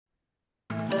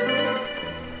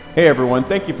Hey everyone,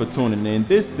 thank you for tuning in.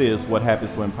 This is What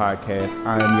Happens When Podcast.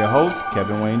 I am your host,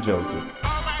 Kevin Wayne Joseph.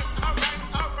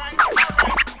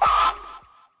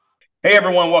 Hey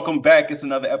everyone, welcome back. It's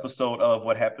another episode of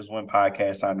What Happens When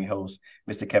Podcast. I'm your host,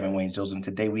 Mr. Kevin Wayne Joseph.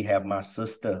 Today we have my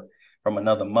sister from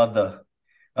another mother.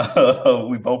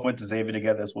 We both went to Xavier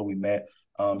together. That's where we met.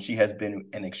 She has been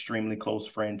an extremely close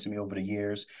friend to me over the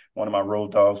years. One of my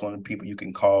road dogs, one of the people you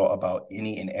can call about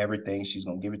any and everything. She's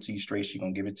going to give it to you straight. She's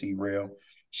going to give it to you real.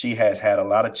 She has had a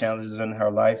lot of challenges in her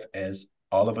life, as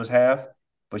all of us have,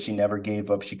 but she never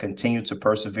gave up. She continued to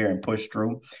persevere and push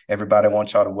through. Everybody, I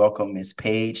want y'all to welcome Miss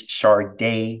Paige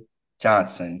Sharday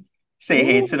Johnson. Say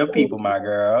hey to the Ooh, people, my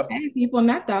girl. hey people,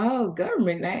 not the whole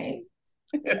government name.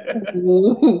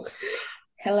 Ooh.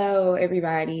 Hello,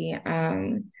 everybody.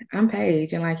 I'm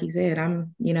Paige, and like he said,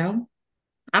 I'm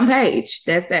Paige.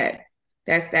 That's that.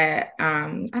 That's that.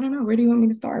 I don't know. Where do you want me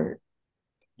to start?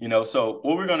 So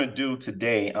what we're going to do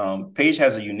today, Paige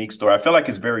has a unique story. I feel like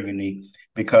it's very unique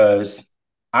because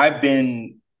I've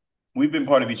been, we've been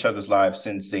part of each other's lives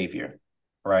since Xavier,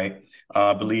 right?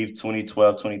 I believe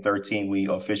 2012, 2013, we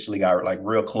officially got like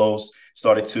real close,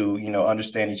 started to,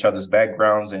 understand each other's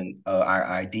backgrounds and our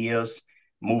ideas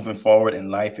moving forward in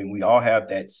life. And we all have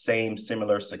that same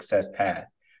similar success path.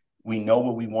 We know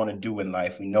what we want to do in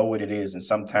life. We know what it is. And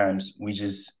sometimes we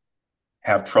just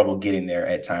have trouble getting there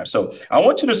at times. So I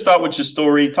want you to start with your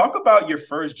story. Talk about your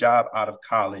first job out of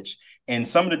college and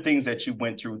some of the things that you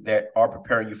went through that are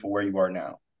preparing you for where you are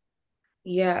now.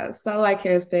 Yeah, so like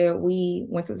Kev said, we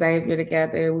went to Xavier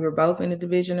together. We were both in the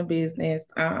division of business.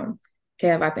 Kev,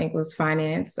 I think, was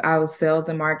finance. I was sales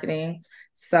and marketing.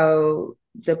 So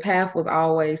the path was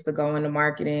always to go into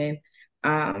marketing,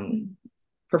 um,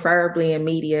 preferably in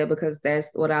media because that's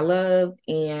what I love,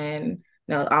 and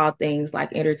all things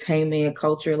like entertainment,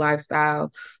 culture,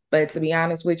 lifestyle. But to be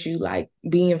honest with you, like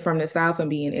being from the South and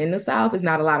being in the South is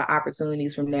not a lot of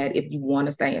opportunities from that if you want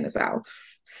to stay in the South.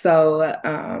 So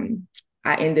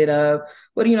I ended up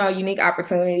with, a unique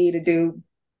opportunity to do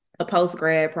a post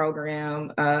grad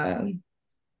program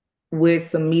with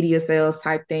some media sales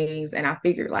type things. And I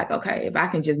figured, like, okay, if I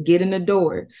can just get in the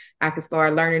door, I can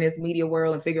start learning this media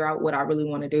world and figure out what I really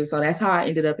want to do. So that's how I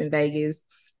ended up in Vegas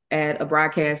at a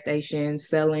broadcast station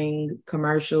selling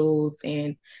commercials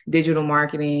and digital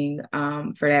marketing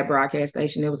for that broadcast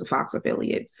station. It was a Fox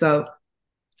affiliate. So,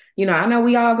 I know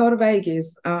we all go to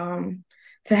Vegas to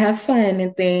have fun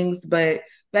and things, but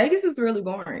Vegas is really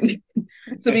boring.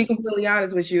 To be completely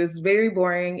honest with you, it's very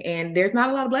boring, and there's not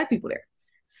a lot of Black people there.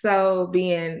 So,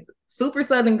 being super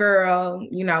Southern girl,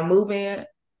 moving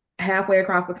halfway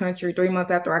across the country 3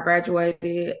 months after I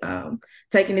graduated,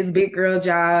 taking this big girl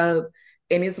job,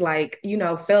 and it's like,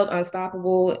 felt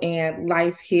unstoppable, and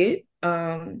life hit.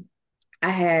 I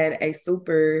had a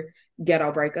super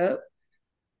ghetto breakup,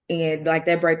 and like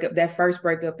that breakup, that first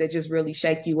breakup that just really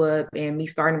shake you up, and me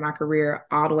starting my career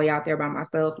all the way out there by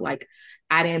myself, like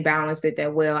I didn't balance it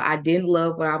that well. I didn't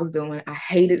love what I was doing. I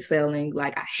hated selling,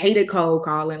 like I hated cold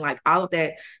calling, like all of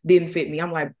that didn't fit me.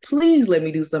 I'm like, please let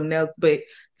me do something else. But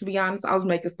to be honest, I was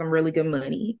making some really good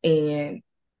money, and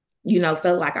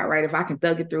felt like, all right, if I can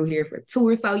thug it through here for 2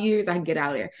 or so years, I can get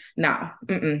out of there. Nah,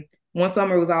 mm-mm. One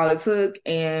summer was all it took.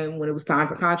 And when it was time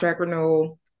for contract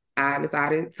renewal, I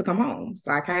decided to come home.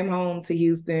 So I came home to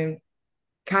Houston,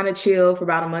 kind of chill for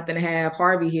about a month and a half.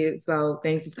 Harvey hit, so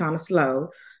things was kind of slow.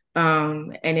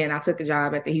 And then I took a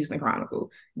job at the Houston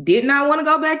Chronicle. Did not want to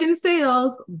go back into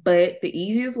sales, but the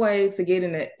easiest way to get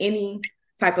into any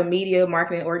type of media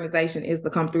marketing organization is to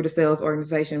come through the sales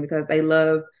organization because they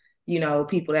love,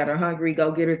 people that are hungry,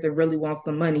 go getters that really want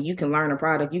some money. You can learn a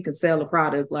product, you can sell a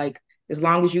product. Like as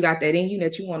long as you got that in you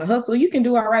that you want to hustle, you can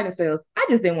do all right in sales. I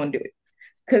just didn't want to do it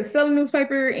because selling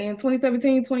newspaper in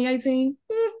 2017, 2018,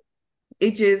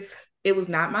 it just, it was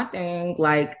not my thing.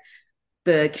 Like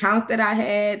the accounts that I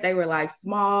had, they were like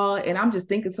small. And I'm just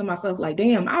thinking to myself, like,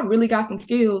 damn, I really got some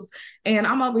skills. And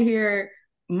I'm over here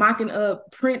mocking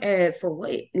up print ads for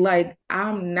what? Like,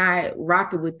 I'm not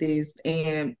rocking with this.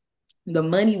 And the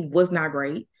money was not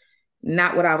great,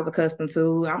 not what I was accustomed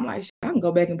to. I'm like, I can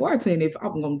go back and bartend if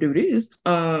I'm gonna do this.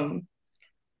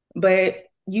 But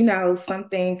some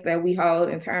things that we hold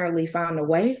internally find a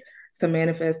way to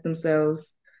manifest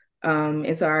themselves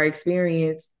into our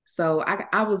experience. So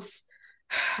I was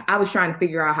trying to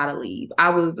figure out how to leave. I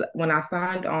was when I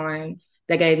signed on,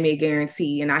 they gave me a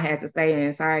guarantee and I had to stay an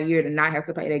entire year to not have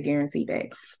to pay that guarantee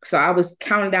back. So I was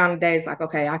counting down the days like,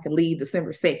 okay, I can leave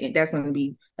December 2nd. That's going to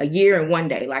be a year and one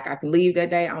day. Like I can leave that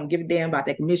day. I don't give a damn about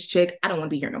that commission check. I don't want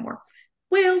to be here no more.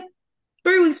 Well,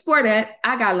 3 weeks before that,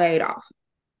 I got laid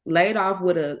off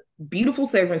with a beautiful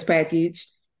severance package.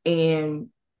 And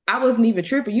I wasn't even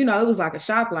tripping. It was like a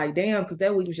shock, like, damn, because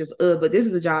that week was just, but this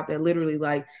is a job that literally,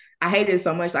 like, I hated it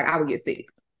so much, like, I would get sick.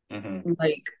 Mm-hmm.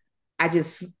 Like, I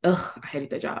hated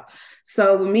that job.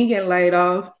 So with me getting laid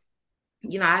off,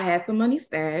 I had some money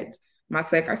stacked. I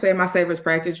said my savers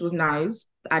practice was nice.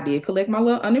 I did collect my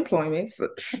little unemployment. So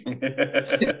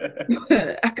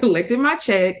I collected my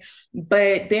check,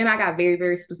 but then I got very,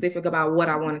 very specific about what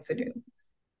I wanted to do.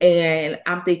 And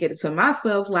I'm thinking to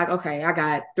myself, like, okay, I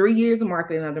got 3 years of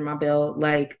marketing under my belt,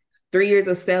 like 3 years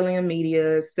of selling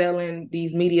media, selling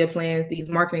these media plans, these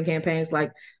marketing campaigns.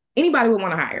 Like, anybody would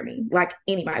want to hire me. Like,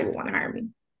 anybody would want to hire me.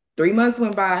 3 months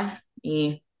went by,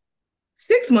 and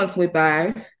 6 months went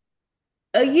by,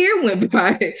 a year went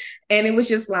by, and it was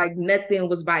just like nothing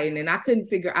was biting. And I couldn't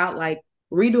figure out, like,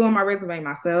 redoing my resume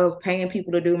myself, paying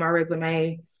people to do my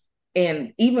resume,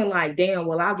 and even like, damn,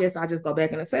 well, I guess I'll just go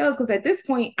back into sales, because at this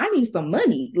point I need some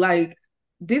money. Like,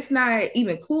 this not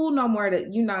even cool no more.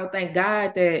 That, thank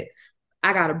God that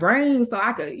I got a brain, so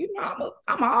I could,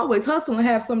 I'm always hustle and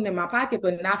have something in my pocket,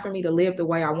 but not for me to live the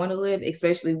way I want to live,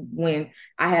 especially when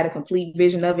I had a complete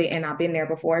vision of it and I've been there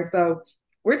before. So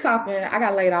we're talking, I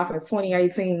got laid off in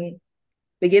 2018,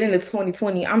 beginning of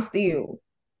 2020, I'm still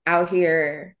out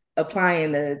here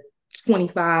applying to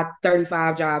 25,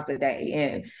 35 jobs a day.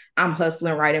 And I'm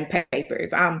hustling, writing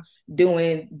papers. I'm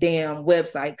doing damn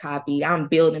website copy. I'm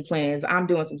building plans. I'm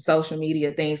doing some social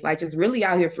media things, like just really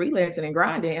out here freelancing and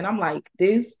grinding. And I'm like,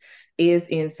 this is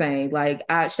insane. Like,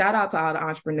 shout out to all the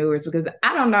entrepreneurs, because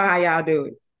I don't know how y'all do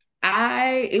it.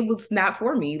 It was not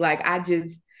for me. Like,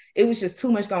 it was just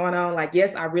too much going on. Like,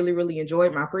 yes, I really, really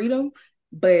enjoyed my freedom,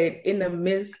 but in the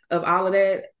midst of all of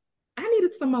that, I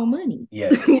needed some more money.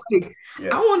 Yes. Like, I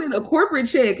Yes. wanted a corporate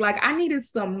check. Like, I needed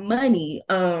some money,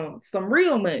 some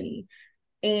real money,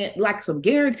 and like some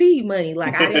guaranteed money.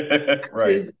 Like,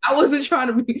 Right. I wasn't trying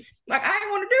to be like, I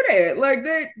didn't want to do that. Like,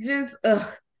 that just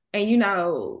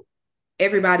and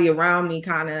everybody around me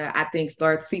kind of, I think,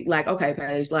 starts speak like, okay,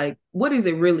 Paige, like, what is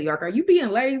it really? Like, are you being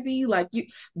lazy? Like,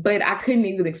 but I couldn't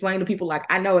even explain to people, like,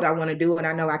 I know what I want to do, and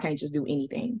I know I can't just do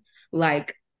anything.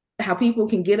 Like, how people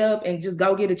can get up and just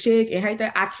go get a check and hate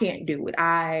that, I can't do it.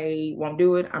 I won't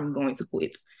do it. I'm going to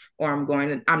quit, or I'm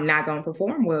not going to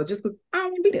perform well just because I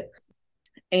don't want to be there.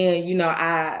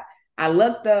 And, I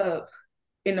looked up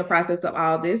in the process of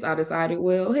all this, I decided,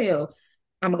 well, hell,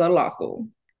 I'm gonna go to law school.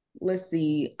 Let's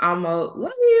see, about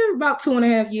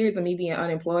 2.5 years of me being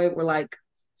unemployed were like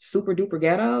super duper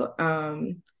ghetto.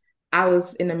 I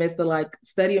was in the midst of like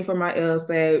studying for my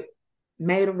LSAT,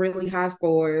 made a really high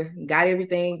score, got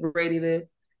everything ready to,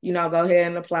 go ahead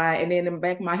and apply. And then in the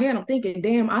back of my head, I'm thinking,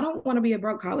 damn, I don't want to be a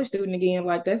broke college student again.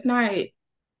 Like, that's not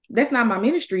my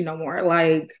ministry no more.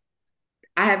 Like,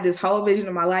 I have this whole vision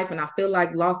of my life, and I feel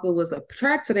like law school was a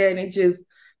track to that. And it just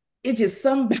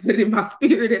something about it in my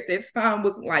spirit at that time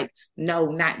was like, no,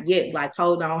 not yet. Like,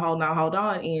 hold on, hold on, hold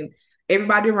on. And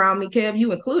everybody around me, Kev,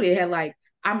 you included, had like,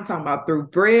 I'm talking about, threw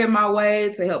bread my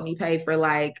way to help me pay for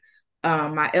like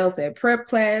my LSAT prep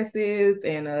classes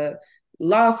and a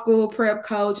law school prep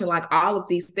coach and like all of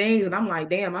these things. And I'm like,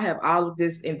 damn, I have all of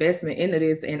this investment into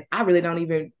this, and I really don't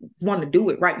even want to do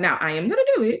it right now. I am gonna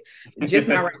do it, just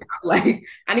not right now. Like,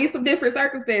 I need some different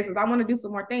circumstances. I want to do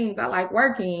some more things. I like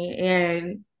working.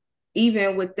 And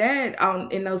even with that,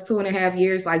 in those 2.5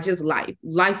 years, like, just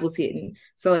life was hitting.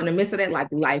 So in the midst of that, like,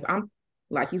 life, I'm,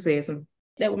 like you said, some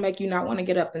that would make you not want to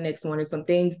get up the next morning. Some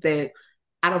things that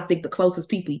I don't think the closest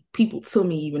people to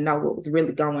me even know what was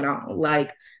really going on.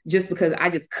 Like, just because I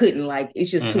just couldn't, like,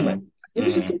 it's just too much. Mm-hmm. It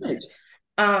was just Mm-hmm. too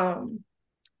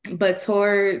much. But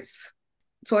towards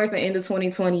the end of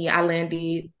 2020, I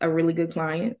landed a really good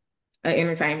client, an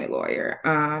entertainment lawyer,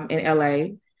 in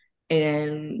LA.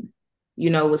 And,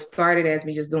 what started as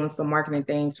me just doing some marketing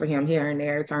things for him here and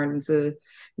there turned into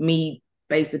me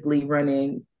basically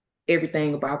running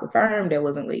everything about the firm that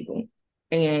wasn't legal.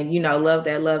 And, love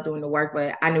doing the work,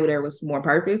 but I knew there was more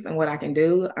purpose in what I can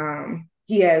do.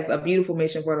 He has a beautiful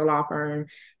mission for the law firm,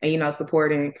 and,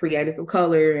 supporting creators of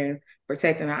color and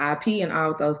protecting the IP and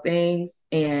all of those things.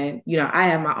 And, I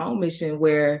have my own mission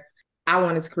where I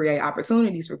want us to create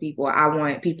opportunities for people. I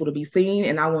want people to be seen,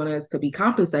 and I want us to be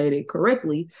compensated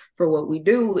correctly for what we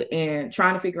do, and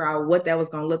trying to figure out what that was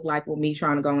going to look like with me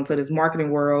trying to go into this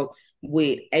marketing world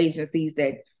with agencies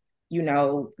that,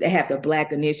 they have the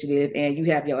Black initiative, and you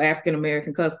have your African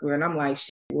American customer. And I'm like,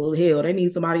 well, hell, they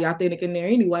need somebody authentic in there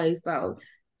anyway. So,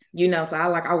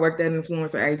 I worked at an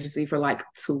influencer agency for like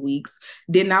 2 weeks.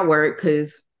 Did not work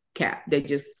because cap, they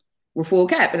just were full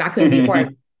cap, and I couldn't be a part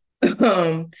of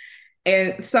it.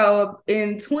 And so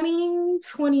in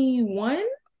 2021,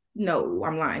 no,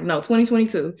 I'm lying. No,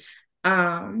 2022,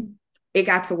 it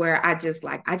got to where I just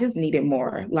needed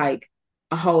more, like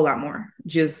a whole lot more,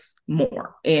 just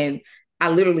more. And I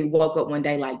literally woke up one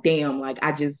day like, damn, like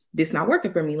this not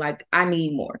working for me. Like I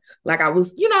need more. Like I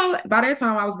was, by that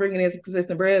time I was bringing in some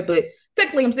consistent bread, but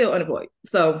technically I'm still unemployed.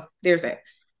 So there's that.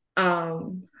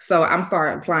 So I'm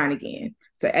starting applying again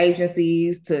to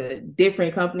agencies, to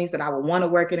different companies that I would want to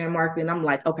work in marketing. I'm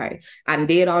like, okay, I done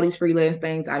did all these freelance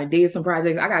things. I done did some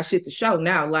projects. I got shit to show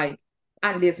now. Like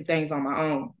I done did some things on my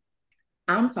own.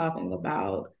 I'm talking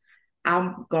about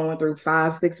I'm going through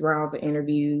 5, 6 rounds of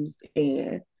interviews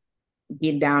and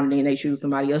getting down and then they choose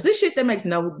somebody else. This shit that makes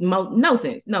no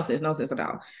sense. No sense at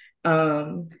all.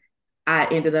 Um, I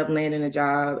ended up landing a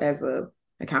job as a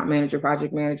account manager,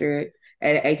 project manager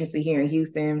at an agency here in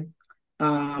Houston.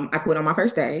 I quit on my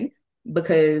first day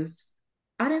because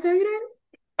I didn't tell you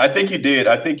that. I think you did.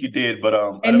 I think you did, but I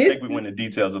And don't this, think we went into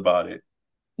details about it.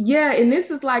 yeah, and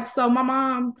this is like, so my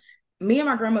mom, me and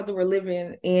my grandmother were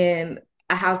living in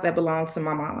a house that belonged to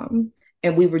my mom.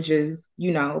 And we were just,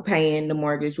 paying the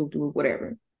mortgage,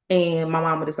 whatever. And my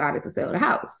mama decided to sell the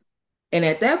house. And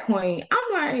at that point,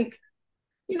 I'm like,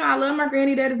 I love my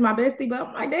granny. That is my bestie. But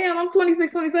I'm like, damn, I'm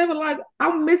 26, 27. Like,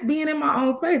 I miss being in my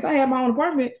own space. I had my own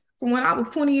apartment from when I was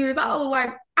 20 years old.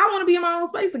 Like, I want to be in my own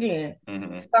space again.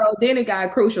 Mm-hmm. So then it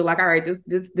got crucial. Like, all right,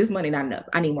 this money not enough.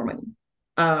 I need more money.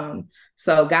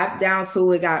 So got down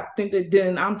to it,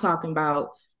 then I'm talking about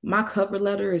my cover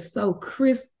letter is so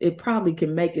crisp, it probably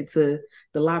can make it to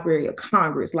the Library of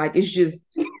Congress. Like, it's just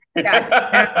got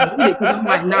down with it because I'm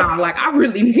like, nah, like I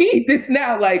really need this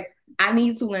now. Like I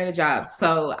need to land a job.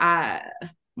 So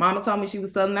mama told me she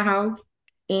was selling the house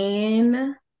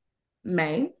in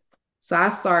May. So I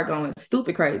started going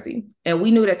stupid crazy. And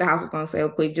we knew that the house was gonna sell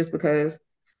quick just because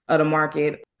of the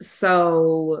market.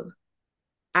 So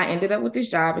I ended up with this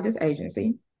job at this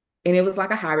agency. And it was like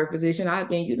a hybrid position. I've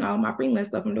been, my freelance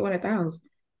stuff I'm doing at the house.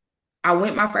 I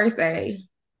went my first day,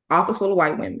 office full of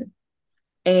white women.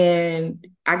 And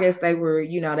I guess they were,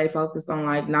 they focused on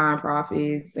like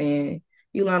nonprofits and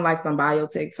you learn like some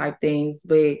biotech type things.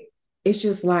 But it's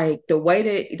just like the way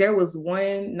that there was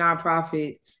one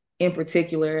nonprofit in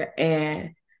particular,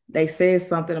 and they said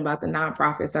something about the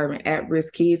nonprofit serving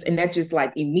at-risk kids, and that just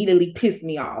like immediately pissed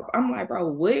me off. I'm like,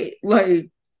 bro, what?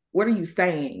 Like, what are you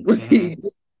saying? Mm-hmm.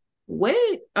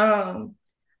 What?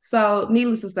 So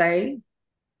needless to say,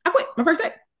 I quit my first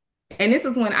day. And this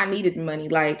is when I needed the money.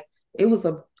 Like it was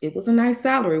a nice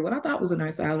salary, what I thought was a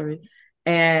nice salary.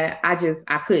 And I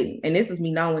couldn't. And this is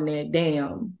me knowing that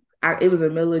damn, it was in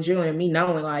the middle of June and me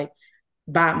knowing like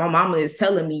by my mama is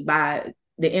telling me by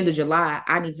the end of July,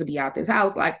 I need to be out this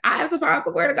house. Like I have to find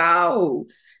somewhere to go.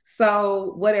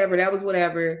 So whatever, that was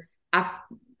whatever.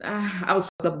 I was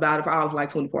fucked up about it for all of like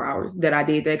 24 hours that I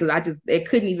did that because it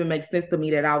couldn't even make sense to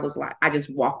me that I was like, I just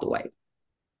walked away.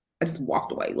 I just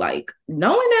walked away, like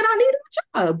knowing that I needed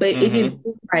a job, but it didn't Mm-hmm.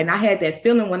 feel right. And I had that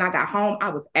feeling when I got home, I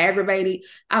was aggravated.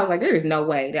 I was like, there is no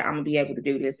way that I'm gonna be able to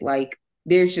do this. Like,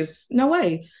 there's just no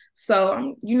way.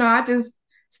 So, I just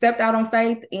stepped out on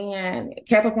faith and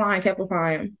kept applying, kept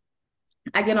applying.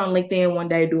 I get on LinkedIn one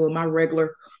day doing my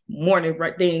regular morning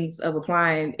things of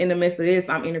applying. In the midst of this,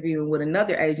 I'm interviewing with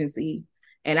another agency,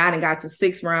 and I done got to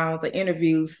 6 rounds of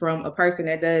interviews from a person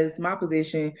that does my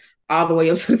position all the way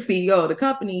up to the CEO of the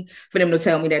company for them to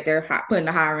tell me that they're putting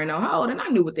the hiring on hold. And I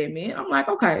knew what that meant. I'm like,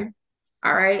 okay,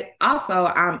 all right. Also,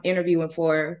 I'm interviewing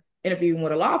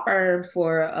with a law firm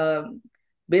for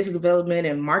business development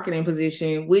and marketing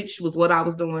position, which was what I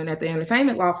was doing at the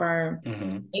entertainment law firm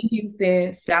Mm-hmm. in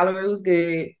Houston. Salary was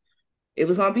good. It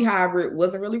was gonna be hybrid.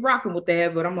 Wasn't really rocking with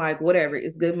that, but I'm like, whatever.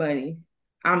 It's good money.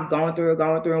 I'm going through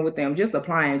it with them, just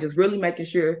applying, just really making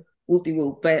sure whoop de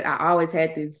whoop. But I always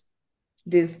had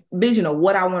this vision of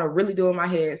what I want to really do in my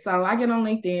head. So I get on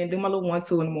LinkedIn, do my little 1,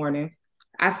 2 in the morning.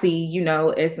 I see,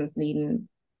 Essence needing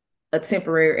a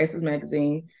temporary Essence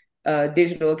magazine,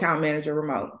 digital account manager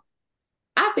remote.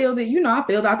 I filled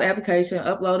out the application,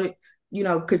 uploaded,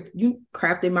 could you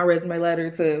crafted my resume letter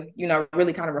to,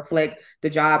 really kind of reflect the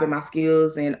job and my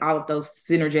skills and all of those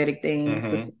synergetic things.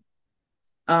 Mm-hmm.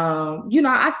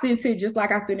 I sent it just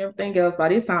like I sent everything else. By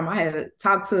this time, I had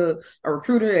talked to a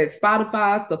recruiter at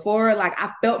Spotify, Sephora. Like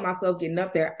I felt myself getting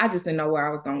up there. I just didn't know where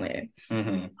I was gonna land.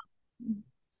 Mm-hmm.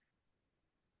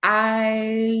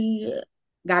 I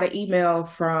got an email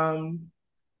from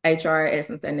HR at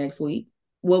Essence that next week.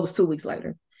 Well, it was 2 weeks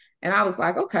later. And I was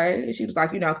like, okay. And she was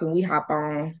like, can we hop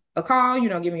on a call?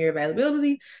 Give me your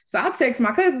availability. So I text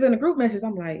my cousins in the group message.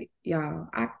 I'm like, y'all,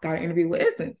 I got an interview with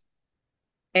Essence.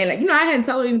 And I hadn't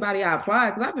told anybody I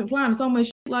applied because I've been applying to so much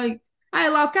shit, like I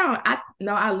had lost count.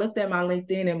 I looked at my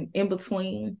LinkedIn in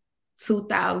between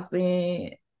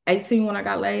 2000. 18 when I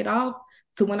got laid off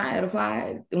to when I had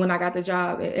applied. When I got the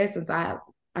job at Essence, I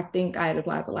think I had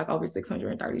applied to like over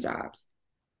 630 jobs.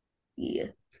 Yeah.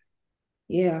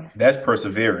 Yeah. That's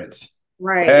perseverance.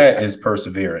 Right. That is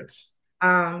perseverance.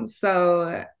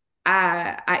 So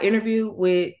I interviewed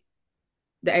with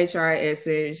the HR at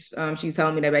Essence. She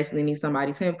told me they basically need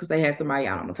somebody temp because they had somebody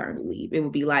out on maternity leave. It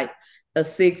would be like a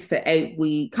 6 to 8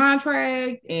 week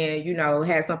contract, and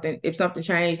had something. If something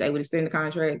changed, they would extend the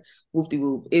contract. Whoop de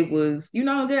whoop. It was good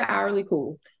hourly,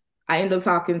 cool. I ended up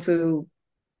talking to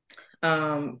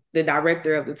the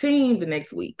director of the team the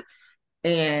next week,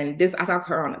 and this I talked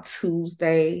to her on a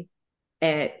Tuesday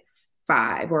at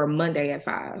 5 or a Monday at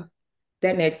 5.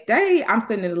 That next day, I'm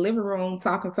sitting in the living room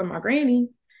talking to my granny,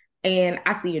 and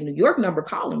I see a New York number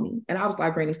calling me. And I was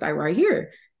like, Granny, stay right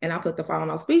here. And I put the phone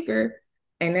on speaker,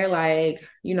 and they're like,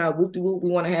 whoop de whoop,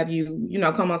 we want to have you,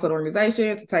 come onto the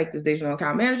organization to take this digital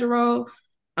account manager role.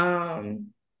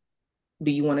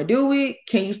 Do you want to do it?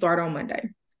 Can you start on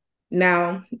Monday?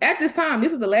 Now, at this time,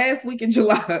 this is the last week in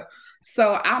July.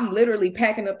 So I'm literally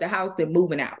packing up the house and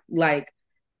moving out. Like,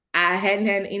 I hadn't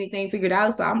had anything figured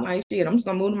out. So I'm like, shit, I'm just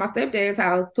gonna move to my stepdad's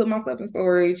house, put my stuff in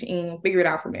storage, and figure it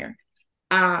out from there.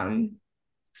 Um,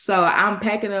 so I'm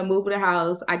packing up, moving the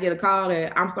house. I get a call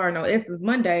that I'm starting on Essence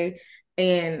Monday,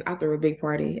 and I threw a big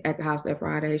party at the house that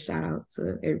Friday. Shout out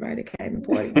to everybody that came and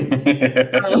party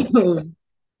with me.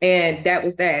 And that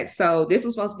was that. So this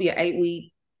was supposed to be an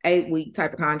 8 week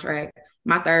type of contract.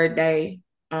 My third day,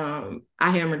 I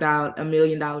hammered out $1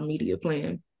 million media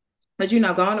plan. But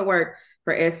going to work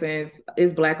for Essence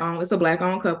is black owned. It's a black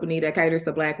owned company that caters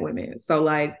to black women. So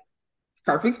like,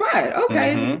 perfect spot.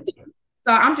 Okay. Mm-hmm.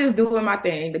 So I'm just doing my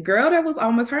thing. The girl that was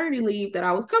on maternity leave that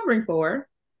I was covering for,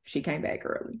 she came back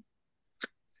early.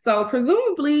 So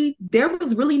presumably there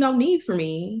was really no need for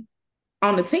me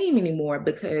on the team anymore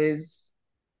because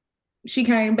she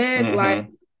came back like,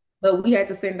 Mm-hmm. but we had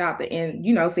to send out the end,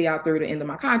 see out through the end of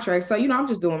my contract. So, I'm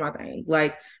just doing my thing.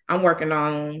 Like I'm working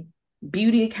on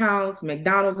beauty accounts,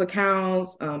 McDonald's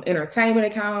accounts, entertainment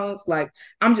accounts. Like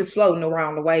I'm just floating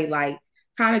around the way, like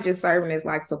kind of just serving as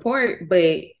like support,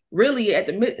 but really at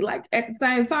the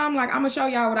same time, like I'm gonna show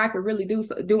y'all what I could really do,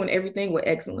 doing everything with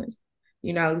excellence.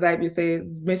 Xavier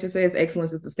says, mission says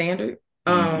excellence is the standard.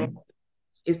 Mm-hmm.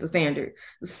 It's the standard.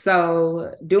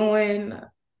 So doing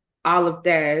all of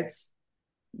that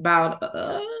about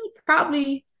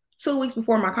probably 2 weeks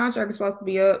before my contract was supposed to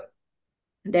be up.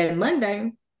 That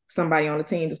Monday, somebody on the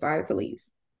team decided to leave.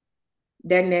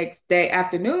 That next day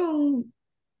afternoon,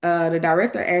 the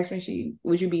director asked me,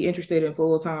 would you be interested in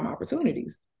full-time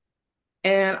opportunities?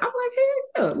 And I'm like, hey,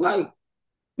 yeah, like,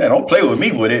 Yeah, don't play with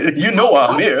me with it. You know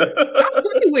I'm here. don't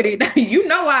play with it.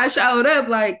 Why I showed up.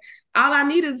 Like, all I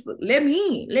need is let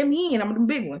me in. Let me in. I'm the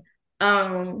big one.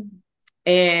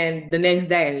 And the next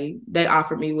day, they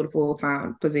offered me with a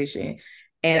full-time position.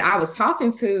 And I was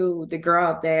talking to the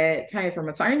girl that came from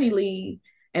maternity leave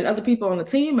and other people on the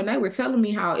team, and they were telling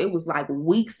me how it was like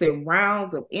weeks and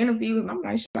rounds of interviews. And I'm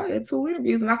like, I had 2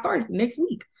 interviews, and I started next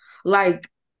week. Like,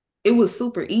 it was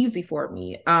super easy for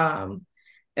me.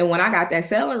 And when I got that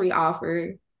salary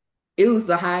offer, it was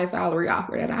the highest salary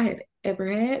offer that I had ever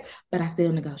had, but I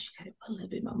still negotiated for a little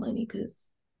bit more money because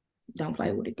don't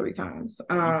play with it 3 times.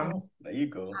 There you go. There you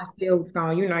go. I still was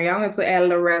going, y'all need to add a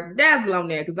little razzle on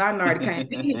there because I know already came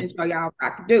in and show y'all what I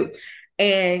could do.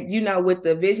 And, with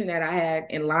the vision that I had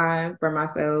in line for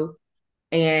myself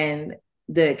and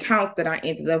the accounts that I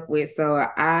ended up with. So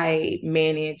I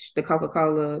managed the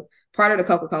Coca-Cola, part of the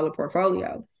Coca-Cola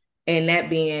portfolio. And that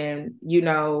being,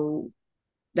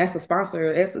 that's the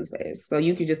sponsor of Essence Fest. So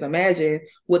you can just imagine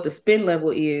what the spend level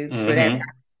is for that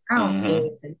Mm-hmm. account.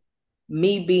 Mm-hmm. And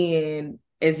me being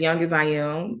as young as I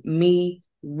am, me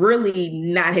really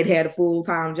not had a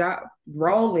full-time job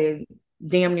rolling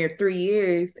damn near 3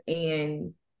 years.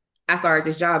 And I started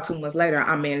this job 2 months later.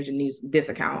 I'm managing this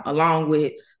account along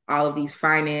with all of these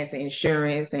finance and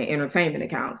insurance and entertainment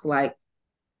accounts. Like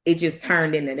it just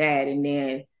turned into that. And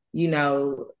then,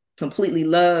 completely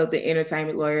love the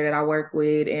entertainment lawyer that I work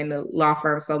with and the law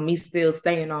firm. So me still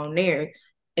staying on there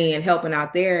and helping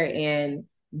out there and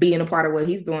being a part of what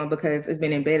he's doing because it's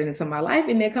been embedded into my life.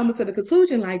 And then coming to the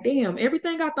conclusion, like, damn,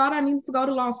 everything I thought I needed to go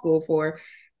to law school for,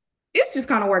 it's just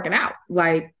kind of working out.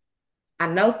 Like, I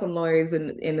know some lawyers in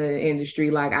the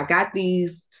industry. Like, I got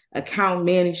these account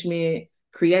management,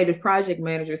 creative project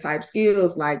manager type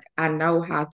skills. Like, I know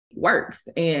how it works.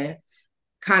 And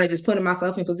kind of just putting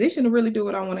myself in position to really do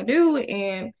what I want to do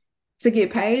and to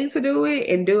get paid to do it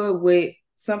and do it with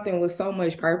something with so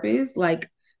much purpose. Like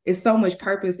it's so much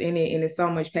purpose in it and it's so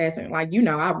much passion. Like, you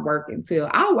know, I'll work until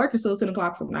 10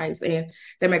 o'clock some nights, and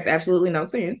that makes absolutely no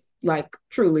sense, like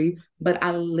truly, but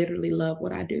I literally love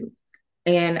what I do.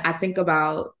 And I think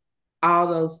about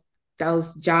all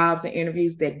those jobs and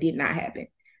interviews that did not happen.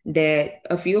 That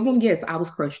a few of them, yes, I was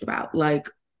crushed about. Like,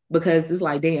 because it's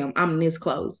like, damn, I'm this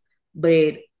close.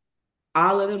 But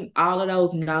all of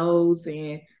those no's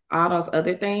and all those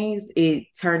other things, it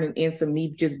turned into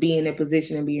me just being in a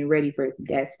position and being ready for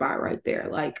that spot right there.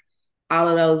 Like, all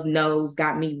of those no's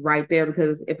got me right there,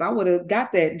 because if I would have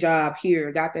got that job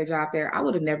here, got that job there, I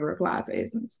would have never applied to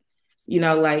Essence. You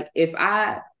know, like if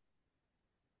I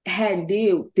hadn't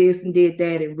did this and did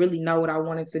that and really know what I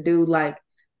wanted to do, like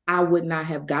I would not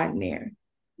have gotten there.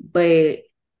 But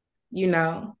you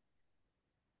know,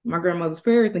 my grandmother's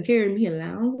prayers and carried me a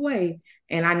long way,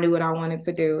 and I knew what I wanted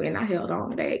to do, and I held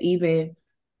on to that even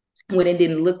when it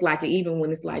didn't look like it. Even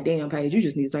when it's like, damn, Paige, you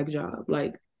just need to take a job.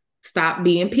 Like, stop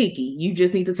being picky. You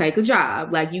just need to take a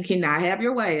job. Like, you cannot have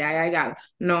your way. I got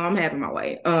no. I'm having my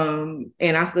way.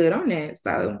 And I stood on that,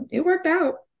 so it worked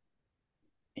out.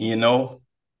 You know,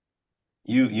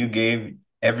 you gave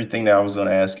everything that I was going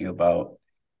to ask you about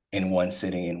in one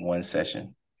sitting, in one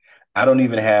session. I don't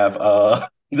even have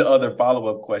the other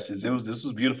follow-up questions. This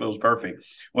was beautiful. It was perfect.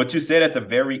 What you said at the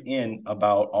very end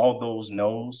about all those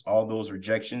no's, all those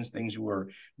rejections, things you were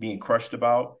being crushed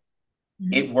about,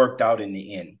 Mm-hmm. it worked out in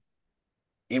the end.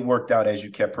 It worked out as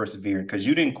you kept persevering because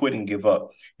you didn't quit and give up.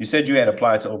 You said you had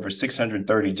applied to over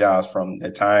 630 jobs from the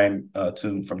time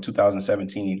from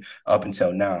 2017 up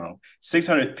until now.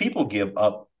 600 people give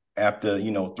up after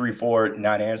 3, 4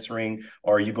 not answering,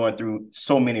 or you going through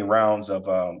so many rounds of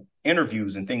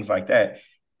interviews and things like that.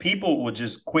 People will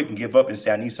just quit and give up and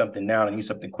say, "I need something now. I need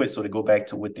something quick," so they go back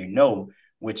to what they know,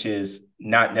 which is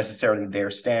not necessarily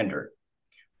their standard.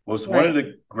 Was one of Right.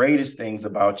 the greatest things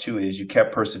about you is you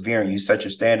kept persevering. You set your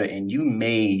standard and you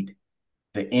made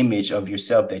the image of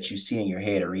yourself that you see in your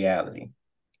head a reality.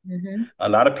 Mm-hmm. A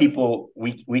lot of people,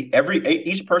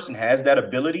 each person has that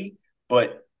ability,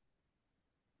 but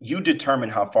you determine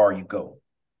how far you go.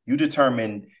 You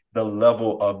determine the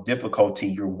level of difficulty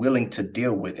you're willing to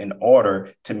deal with in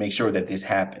order to make sure that this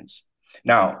happens.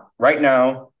 Now, right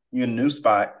now, you're in a new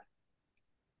spot,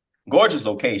 gorgeous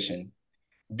location,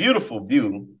 beautiful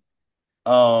view.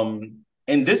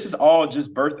 And this is all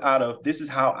just birthed out of this is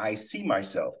how I see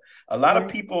myself. A lot of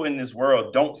Right. people in this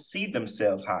world don't see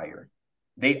themselves higher.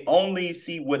 They only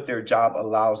see what their job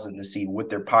allows them to see, what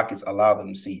their pockets allow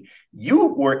them to see. You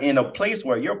were in a place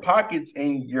where your pockets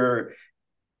and your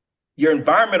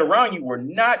environment around you were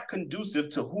not conducive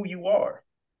to who you are.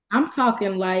 I'm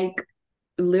talking like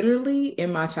literally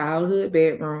in my childhood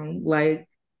bedroom. Like,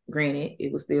 granted,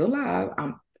 it was still live.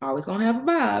 I'm always gonna have a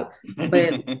vibe,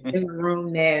 but in the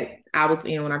room that I was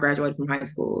in when I graduated from high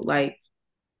school, like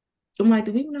I'm like,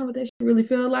 do we even know what that shit really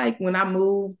feel like when I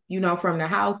moved, from the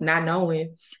house, not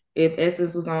knowing if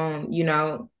Essence was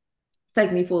gonna,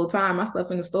 take me full time, my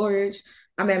stuff in the storage.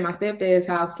 I'm at my stepdad's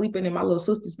house sleeping in my little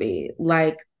sister's bed.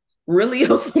 Like, really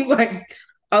awesome,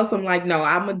 like, no,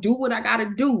 I'm gonna do what I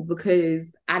gotta do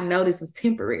because I know this is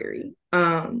temporary.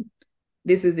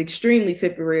 This is extremely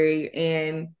temporary.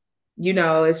 And,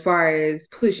 as far as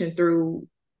pushing through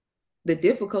the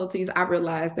difficulties, I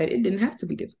realized that it didn't have to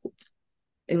be difficult.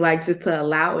 And like just to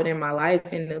allow it in my life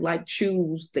and to like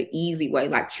choose the easy way,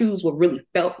 like choose what really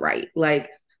felt right.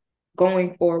 Like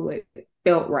going forward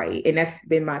felt right. And that's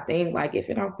been my thing. Like if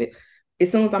it don't fit, as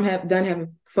soon as I'm done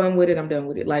having fun with it, I'm done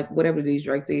with it. Like whatever these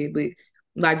Drake said, but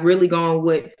like really going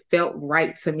what felt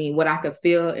right to me, what I could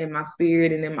feel in my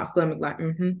spirit and in my stomach, like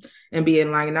and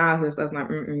being like, nah, so that's like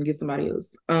get somebody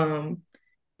else. And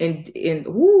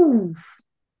woo,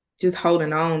 just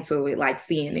holding on to it, like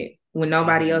seeing it when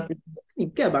nobody else, Mm-hmm. I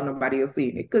don't care about nobody else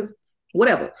seeing it, because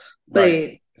whatever. Right. But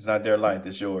It's not their life,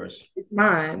 it's yours. it's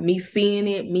mine, me seeing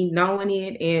it, me knowing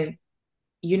it, and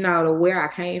to where I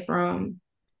came from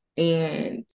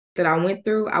and that I went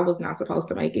through, I was not supposed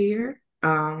to make it here.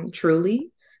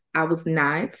 Truly, I was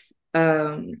not.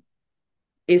 There's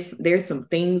some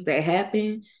things that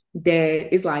happen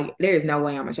that it's like there's no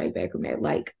way I'm gonna shake back from that.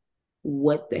 Like,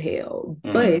 what the hell?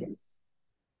 But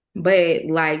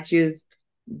Mm-hmm. like just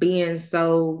being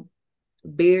so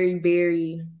very,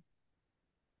 very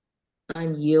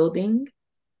unyielding,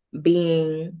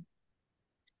 being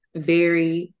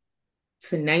very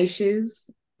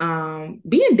tenacious,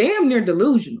 being damn near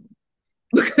delusional.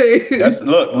 Because That's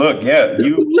look, yeah,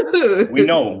 look, we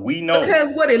know. because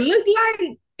what it looked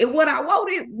like and what I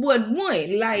wanted was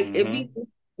one. Like it be Mm-hmm.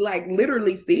 like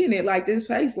literally seeing it like this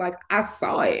place. Like I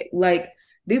saw it. Like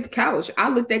this couch. I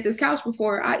looked at this couch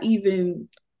before I even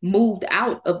moved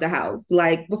out of the house,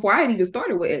 like before I had even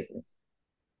started with Essence.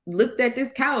 Looked at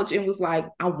this couch and was like,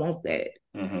 I want that.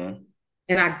 Mm-hmm.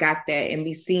 And I got that, and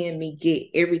be seeing me get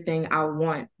everything I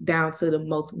want down to the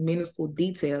most minuscule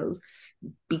details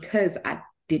because I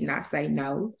did not say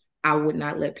no. I would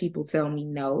not let people tell me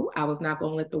no. I was not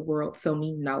going to let the world tell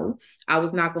me no. I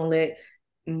was not going to let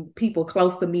people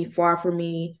close to me, far from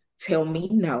me, tell me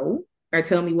no or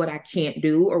tell me what I can't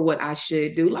do or what I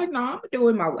should do. Like, no, I'm going to do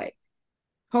it my way.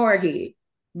 Hard head.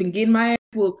 Been getting my ass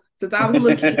whooped since I was a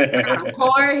little kid. I got a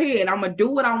hard head. I'm going to do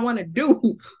what I want to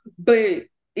do. But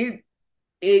it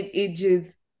it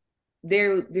just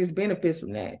there's benefits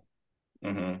from that.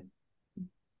 Mm-hmm.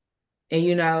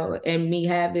 And and me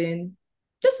having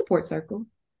the support circle,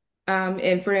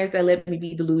 and friends that let me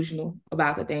be delusional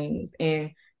about the things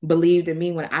and believed in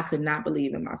me when I could not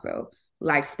believe in myself.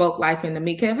 Like spoke life into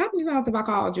me. Kev, how many times have I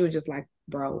called you and just like,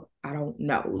 bro, I don't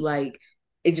know. Like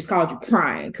it just called you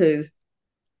crying because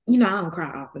I don't cry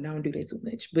often. I don't do that too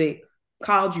much, but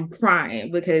called you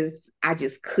crying because I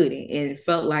just couldn't and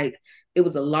felt like it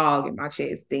was a log in my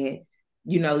chest. And,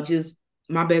 just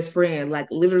my best friend, like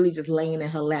literally just laying in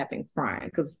her lap and crying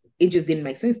because it just didn't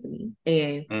make sense to me.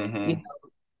 And, you Mm-hmm. know,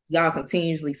 y'all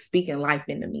continuously speaking life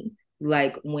into me.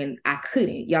 Like when I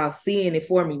couldn't, y'all seeing it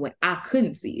for me when I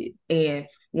couldn't see it. And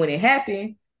when it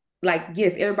happened, like,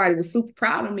 yes, everybody was super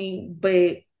proud of me,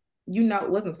 but,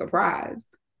 wasn't surprised.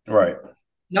 Right.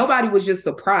 Nobody was just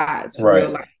surprised for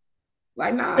real. Right.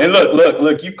 Like nah, And you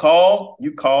look, you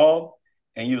called,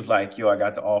 and you was like, yo, I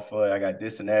got the offer, I got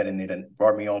this and that, and they done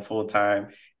brought me on full time.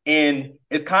 And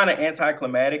it's kind of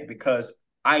anticlimactic because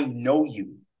I know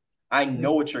you. I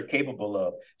know what you're capable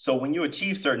of. So when you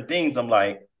achieve certain things, I'm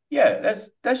like, yeah,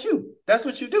 that's you. That's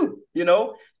what you do.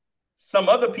 Some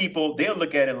other people, they'll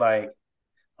look at it like,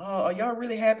 oh, are y'all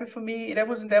really happy for me? That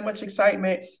wasn't that much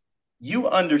excitement. You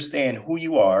understand who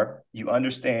you are, you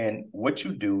understand what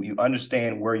you do, you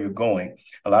understand where you're going.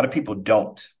 A lot of people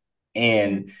don't. Mhm.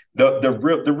 And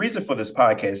the reason for this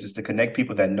podcast is to connect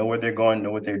people that know where they're going,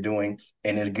 know what they're doing,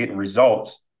 and they're getting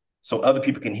results so other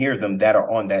people can hear them that are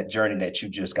on that journey that you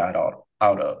just got out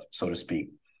of, so to speak.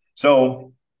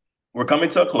 So we're coming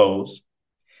to a close.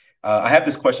 I have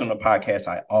this question on the podcast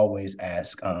I always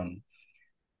ask.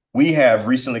 We have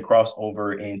recently crossed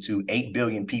over into 8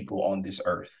 billion people on this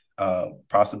earth.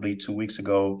 Possibly 2 weeks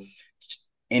ago,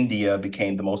 India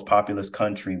became the most populous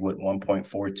country with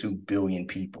 1.42 billion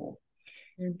people.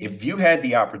 Mhm. If you had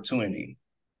the opportunity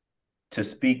to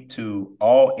speak to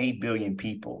all 8 billion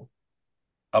people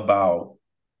about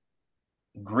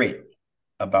grit,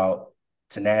 about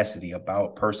tenacity,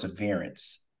 about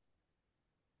perseverance,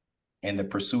 and the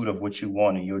pursuit of what you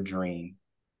want in your dream,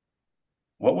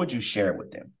 what would you share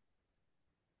with them?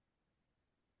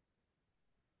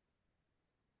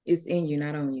 It's in you,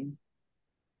 not on you.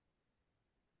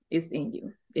 It's in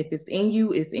you. If it's in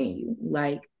you, it's in you.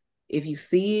 Like if you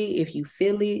see it, if you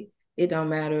feel it, it don't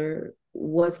matter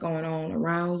what's going on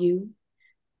around you.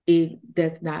 It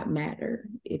does not matter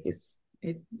if it's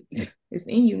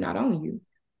in you, not on you.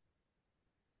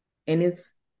 And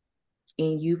it's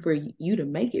in you for you to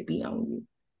make it be on you.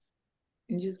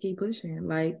 And just keep pushing.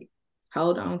 Like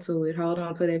hold on to it. Hold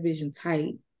on to that vision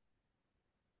tight.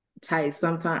 Tight.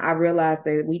 Sometimes I realize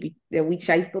that we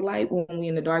chase the light when we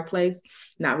in the dark place,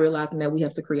 not realizing that we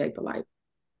have to create the light.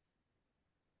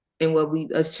 And what we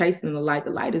us chasing the light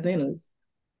is in us,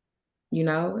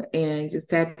 and just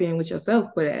tap in with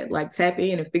yourself for that. Like tap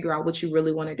in and figure out what you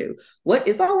really want to do. What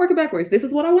it's not working backwards. This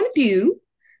is what I want to do.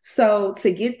 So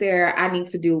to get there, I need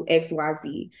to do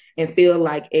XYZ and feel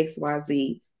like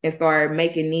XYZ and start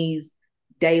making these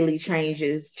daily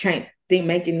changes,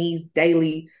 making these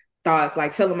daily thoughts,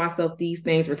 like telling myself these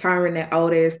things, retiring that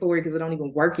old ass story because it don't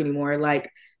even work anymore.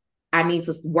 Like I need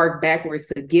to work backwards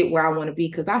to get where I want to be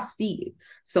because I see it.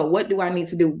 So what do I need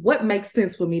to do? What makes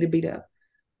sense for me to be there?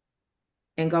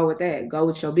 And go with that. Go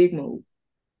with your big move.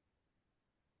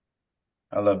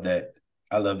 I love that.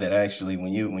 I love that. Actually,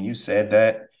 when you said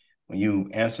that, when you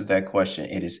answered that question,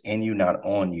 it is in you, not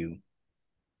on you.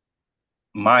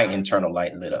 My internal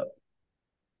light lit up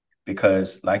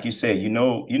because, like you said, you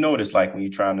know what it's like when you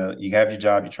have your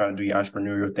job, you're trying to do your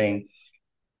entrepreneurial thing.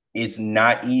 It's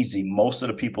not easy. Most of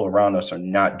the people around us are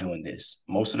not doing this.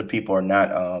 Most of the people are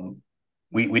not.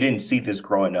 We didn't see this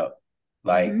growing up.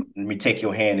 Like, Mm-hmm. let me take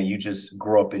your hand and you just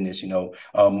grow up in this.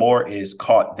 More is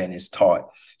caught than is taught.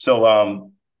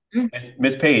 So,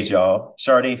 Miss Paige, y'all,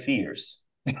 Sade Fears.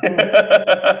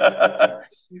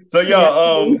 So,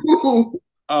 Yeah.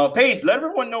 y'all, Paige, let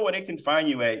everyone know where they can find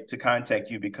you at to contact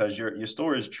you because your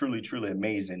story is truly, truly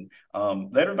amazing.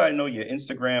 Let everybody know your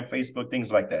Instagram, Facebook,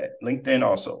 things like that. LinkedIn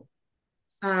also.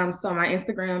 So my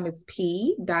Instagram is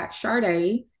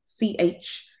p.charday,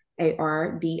 Charday,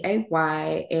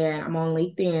 and I'm on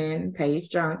LinkedIn, Paige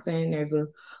Johnson. There's a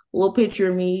little picture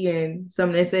of me and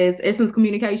something that says Essence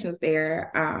Communications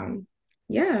there.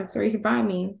 Yeah, so you can find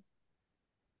me.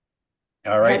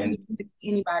 All right. Happy to And talk to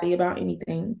anybody about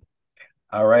anything.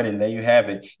 all right, and there you have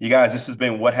it. You guys, this has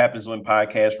been What Happens When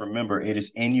Podcast. Remember, it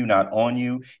is in you, not on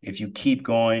you. If you keep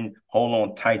going, hold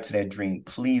on tight to that dream.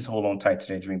 Please hold on tight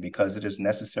to that dream because it is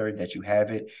necessary that you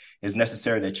have it. It's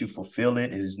necessary that you fulfill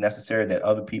it. It is necessary that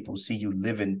other people see you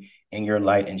living in your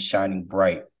light and shining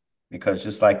bright. Because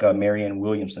just like Marianne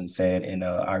Williamson said in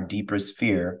Our Deepest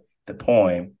Fear, the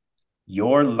poem,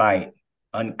 your light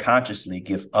unconsciously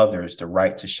give others the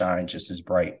right to shine just as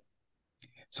bright.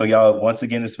 So, y'all, once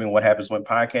again, this has been What Happens When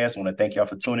Podcast. I want to thank y'all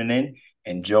for tuning in.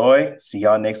 Enjoy. See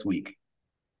y'all next week.